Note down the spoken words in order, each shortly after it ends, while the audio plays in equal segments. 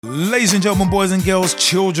Ladies and gentlemen, boys and girls,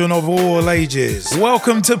 children of all ages,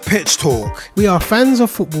 welcome to Pitch Talk. We are fans of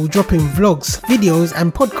football dropping vlogs, videos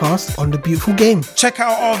and podcasts on the beautiful game. Check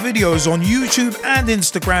out our videos on YouTube and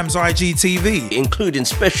Instagram's IGTV, including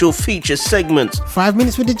special feature segments, 5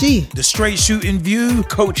 minutes with the G, The Straight Shooting View,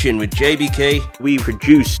 Coaching with JBK. We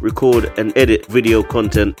produce, record and edit video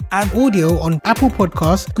content and audio on Apple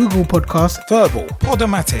Podcasts, Google Podcasts, Verbal,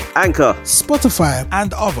 Podomatic, Anchor, Spotify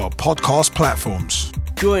and other podcast platforms.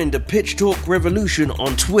 Join the Pitch Talk revolution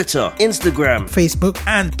on Twitter, Instagram, Facebook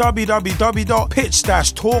and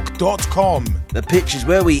www.pitch-talk.com. The pitch is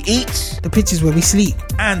where we eat. The pitch is where we sleep.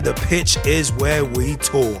 And the pitch is where we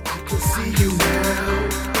talk. I can see you now.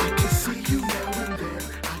 I can see you now and then.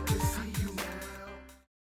 I can see you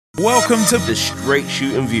now. Welcome to The Straight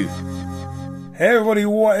Shooting View. Hey everybody,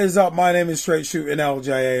 what is up? My name is Straight Shooting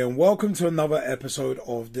LJA and welcome to another episode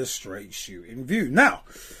of The Straight Shooting View. Now,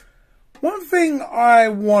 one thing I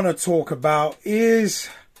want to talk about is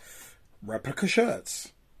replica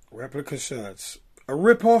shirts. Replica shirts. A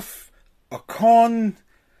rip-off, a con,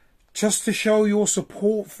 just to show your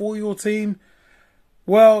support for your team.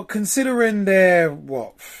 Well, considering they're,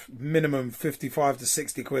 minimum 55 to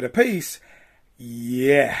 60 quid a piece,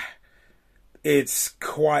 yeah, it's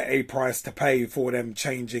quite a price to pay for them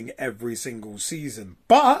changing every single season.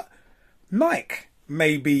 But Nike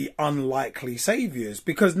may be unlikely saviors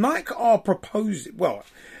because Nike are proposing,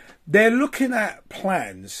 they're looking at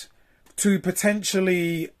plans to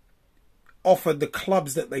potentially offer the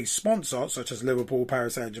clubs that they sponsor, such as Liverpool,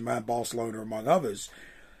 Paris Saint-Germain, Barcelona, among others,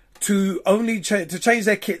 to only to change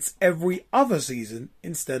their kits every other season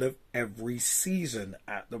instead of every season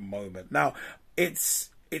at the moment. Now, it's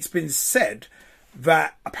been said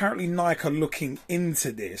that apparently Nike are looking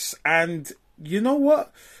into this, and you know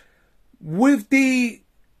what? With the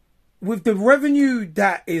revenue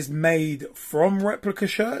that is made from replica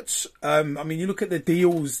shirts, you look at the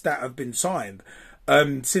deals that have been signed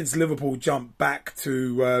since Liverpool jumped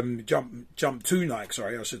to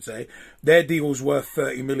Nike. Their deals worth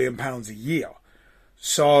 £30 million a year.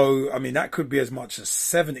 So that could be as much as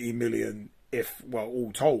 70 million, if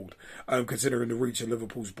all told, considering the reach of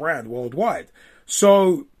Liverpool's brand worldwide.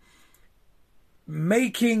 So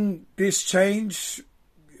making this change,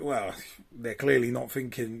 they're clearly not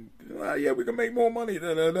thinking, we can make more money,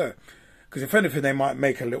 because if anything, they might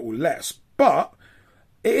make a little less. But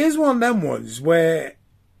it is one of them ones where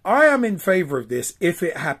I am in favour of this if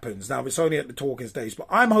it happens. Now, it's only at the talking stage, but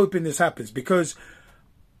I'm hoping this happens because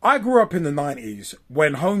I grew up in the 90s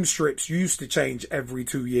when home strips used to change every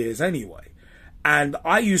 2 years anyway. And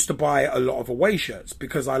I used to buy a lot of away shirts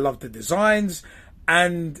because I loved the designs.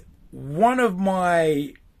 And one of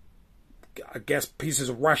my pieces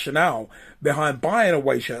of rationale behind buying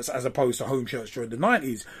away shirts as opposed to home shirts during the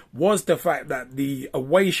 90s was the fact that the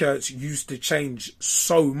away shirts used to change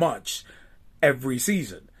so much every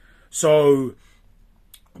season. So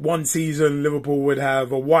one season Liverpool would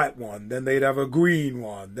have a white one, then they'd have a green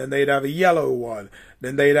one, then they'd have a yellow one,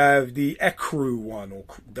 then they'd have the ecru one, or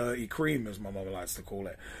dirty cream as my mother likes to call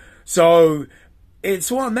it. So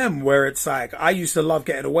it's one of them where it's like, I used to love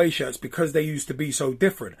getting away shirts because they used to be so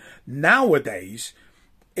different. Nowadays,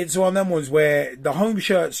 it's one of them ones where the home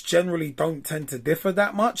shirts generally don't tend to differ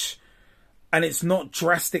that much. And it's not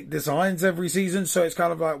drastic designs every season. So it's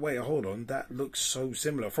kind of like, wait, hold on, that looks so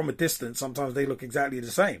similar. From a distance, sometimes they look exactly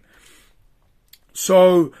the same.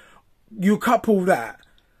 So you couple that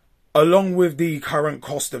along with the current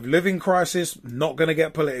cost of living crisis, not going to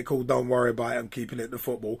get political, don't worry about it, I'm keeping it to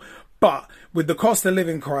football. But with the cost of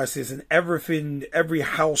living crisis and everything, every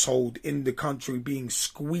household in the country being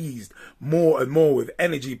squeezed more and more with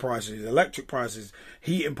energy prices, electric prices,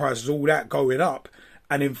 heating prices, all that going up,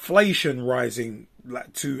 and inflation rising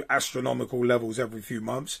to astronomical levels every few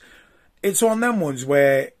months, it's on them ones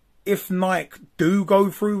where if Nike do go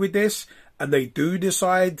through with this and they do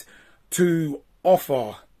decide to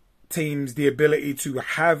offer teams the ability to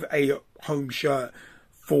have a home shirt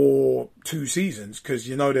for 2 seasons, because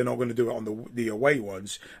they're not going to do it on the away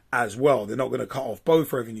ones as well. They're not going to cut off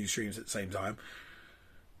both revenue streams at the same time.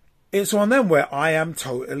 It's on them where I am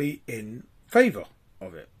totally in favour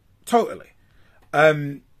of it. Totally.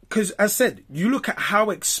 Because as said, you look at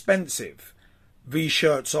how expensive these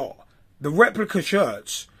shirts are. The replica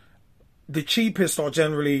shirts, the cheapest are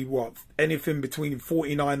generally anything between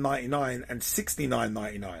 $49.99 and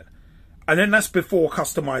 $69.99. And then that's before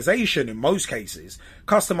customization in most cases.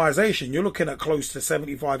 Customization, you're looking at close to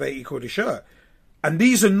 75, 80 quid a shirt. And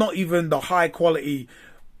these are not even the high quality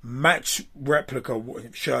match replica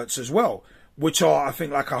shirts as well, which are, I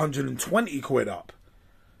think, like 120 quid up.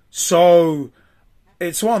 So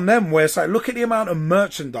it's one of them where it's like, look at the amount of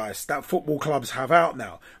merchandise that football clubs have out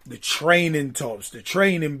now. The training tops, the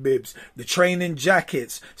training bibs, the training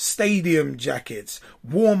jackets, stadium jackets,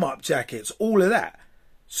 warm-up jackets, all of that.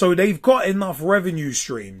 So they've got enough revenue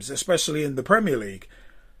streams, especially in the Premier League,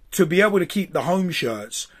 to be able to keep the home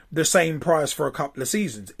shirts the same price for a couple of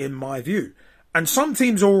seasons, in my view. And some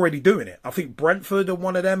teams are already doing it. I think Brentford are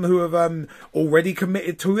one of them who have already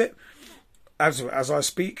committed to it as I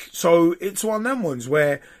speak. So it's one of them ones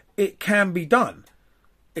where it can be done.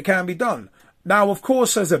 It can be done. Now, of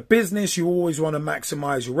course, as a business, you always want to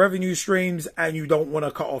maximize your revenue streams and you don't want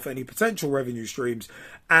to cut off any potential revenue streams.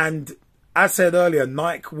 And as said earlier,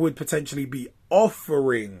 Nike would potentially be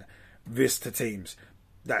offering this to teams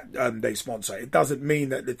that they sponsor. It doesn't mean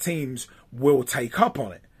that the teams will take up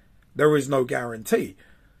on it. There is no guarantee.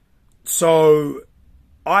 So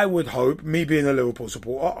I would hope, me being a Liverpool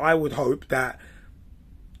supporter, I would hope that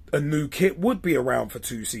a new kit would be around for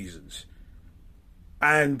 2 seasons.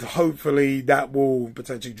 And hopefully that will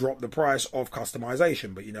potentially drop the price of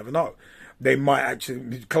customization, but you never know.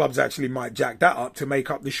 Clubs actually might jack that up to make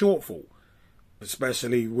up the shortfall.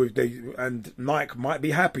 Especially and Nike might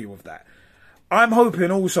be happy with that. I'm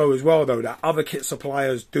hoping also as well, though, that other kit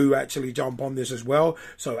suppliers do actually jump on this as well.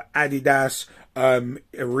 So Adidas,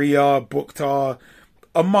 Iria, Bukta,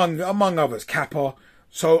 among others, Kappa.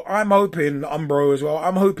 So I'm hoping, Umbro as well,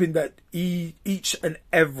 I'm hoping that each and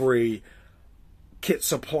every kit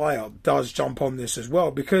supplier does jump on this as well.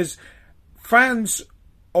 Because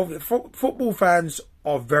football fans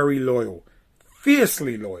are very loyal,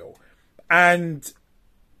 fiercely loyal. And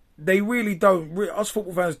they really don't, us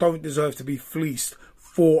football fans don't deserve to be fleeced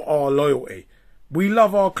for our loyalty. We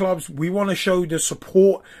love our clubs. We want to show the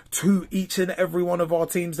support to each and every one of our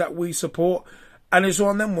teams that we support. And it's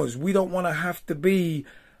one of them ones. We don't want to have to be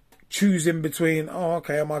choosing between,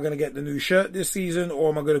 am I going to get the new shirt this season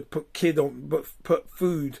or am I going to put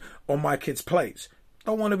food on my kids' plates?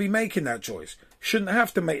 Don't want to be making that choice. Shouldn't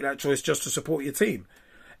have to make that choice just to support your team.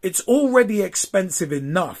 It's already expensive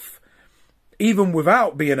enough, even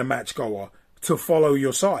without being a match goer, to follow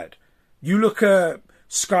your side. You look at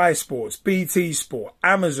Sky Sports, BT Sport,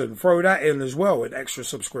 Amazon, throw that in as well, an extra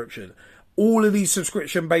subscription. All of these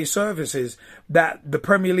subscription-based services that the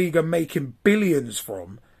Premier League are making billions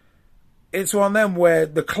from, it's one of them where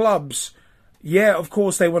the clubs, yeah, of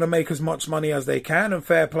course they want to make as much money as they can, and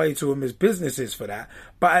fair play to them as businesses for that.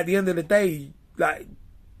 But at the end of the day, like,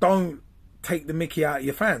 don't take the mickey out of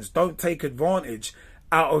your fans. Don't take advantage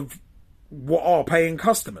out of what are paying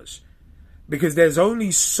customers, because there's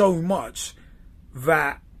only so much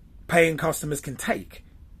that paying customers can take.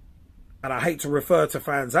 And I hate to refer to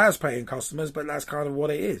fans as paying customers, but that's kind of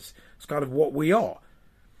what it is. It's kind of what we are.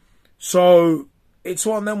 So it's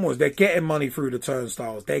one of them ones. They're getting money through the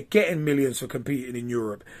turnstiles. They're getting millions for competing in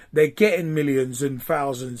Europe. They're getting millions and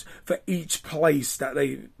thousands for each place that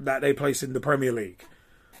they place in the Premier League.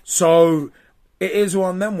 So it is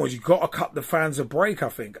one of them ones. You've got to cut the fans a break, I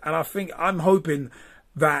think. And I'm hoping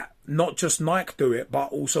that not just Nike do it,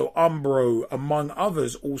 but also Umbro, among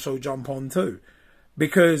others, also jump on too.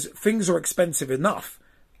 Because things are expensive enough.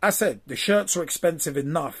 I said, the shirts are expensive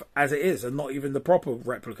enough as it is, and not even the proper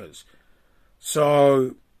replicas.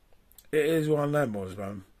 So it is one of them ones,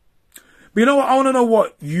 man. But you know what? I want to know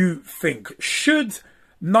what you think. Should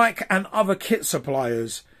Nike and other kit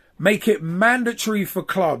suppliers make it mandatory for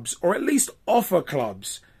clubs, or at least offer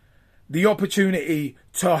clubs, the opportunity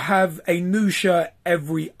to have a new shirt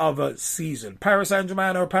every other season? Paris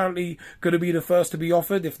Saint-Germain are apparently going to be the first to be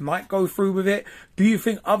offered if Nike go through with it. Do you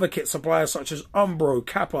think other kit suppliers such as Umbro,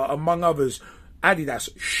 Kappa, among others, Adidas,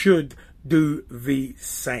 should do the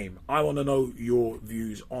same? I want to know your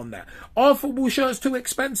views on that. Are football shirts too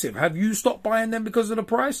expensive? Have you stopped buying them because of the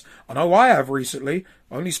price? I know I have recently.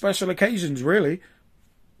 Only special occasions, really.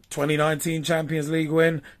 2019 Champions League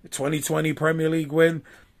win, 2020 Premier League win.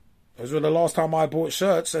 Those were the last time I bought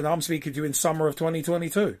shirts, and I'm speaking to you in summer of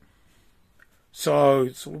 2022. So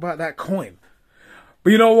it's all about that coin.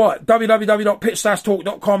 But you know what?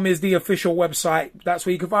 www.pitch-talk.com is the official website. That's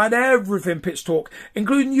where you can find everything Pitch Talk,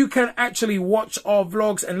 including you can actually watch our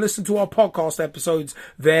vlogs and listen to our podcast episodes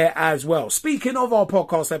there as well. Speaking of our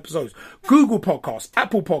podcast episodes, Google Podcasts,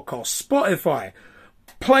 Apple Podcasts, Spotify,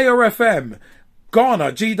 Player FM,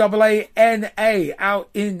 Ghana, GAANA, out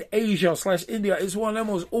in Asia/India. It's one of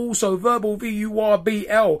them was also Verbal,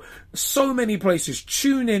 VURBL. So many places.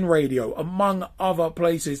 TuneIn Radio, among other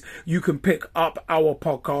places. You can pick up our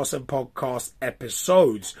podcasts and podcast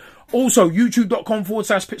episodes. Also,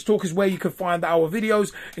 youtube.com/Pitch Talk is where you can find our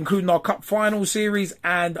videos, including our Cup Final series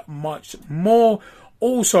and much more.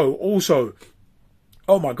 Also,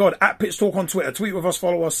 Oh my God, at Pitch Talk on Twitter. Tweet with us,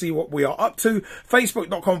 follow us, see what we are up to.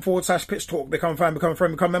 Facebook.com/Pitch Talk. Become a fan, become a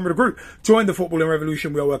friend, become a member of the group. Join the footballing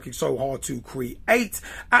revolution we are working so hard to create.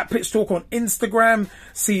 At Pitch Talk on Instagram.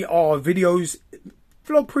 See our videos,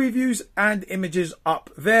 vlog previews and images up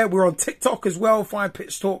there. We're on TikTok as well. Find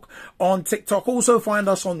Pitch Talk on TikTok. Also find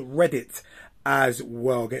us on Reddit as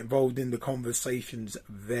well. Get involved in the conversations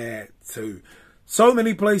there too. So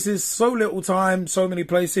many places, so little time, so many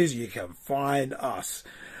places you can find us.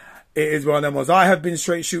 It is one of them ones. I have been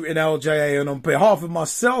straight shooting LJA, and on behalf of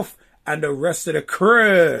myself and the rest of the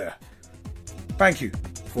crew, thank you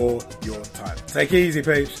for your time. Take it easy,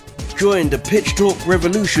 peeps. Join the Pitch Talk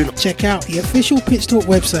revolution. Check out the official Pitch Talk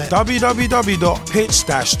website.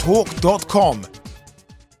 www.pitch-talk.com.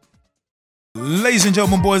 Ladies and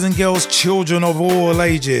gentlemen, boys and girls, children of all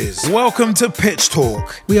ages, welcome to Pitch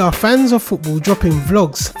Talk. We are fans of football dropping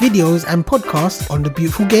vlogs, videos and podcasts on the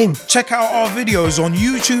beautiful game. Check out our videos on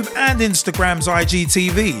YouTube and Instagram's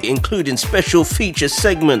IGTV, Including special feature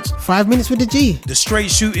segments, 5 minutes with the G. The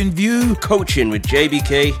Straight Shooting View, coaching with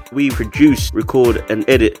JBK. We produce, record and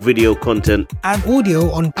edit video content. and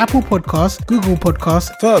Audio on Apple Podcasts, Google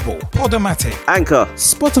Podcasts, Verbal, Podomatic, Anchor.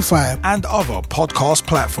 Spotify. and other podcast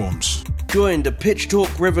platforms. Join the Pitch Talk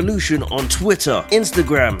revolution on Twitter,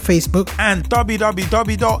 Instagram. Facebook. And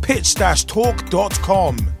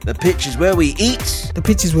www.pitch-talk.com. The pitch is where we eat. The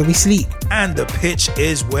pitch is where we sleep. And the pitch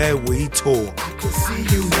is where we talk. I can see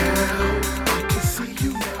you now.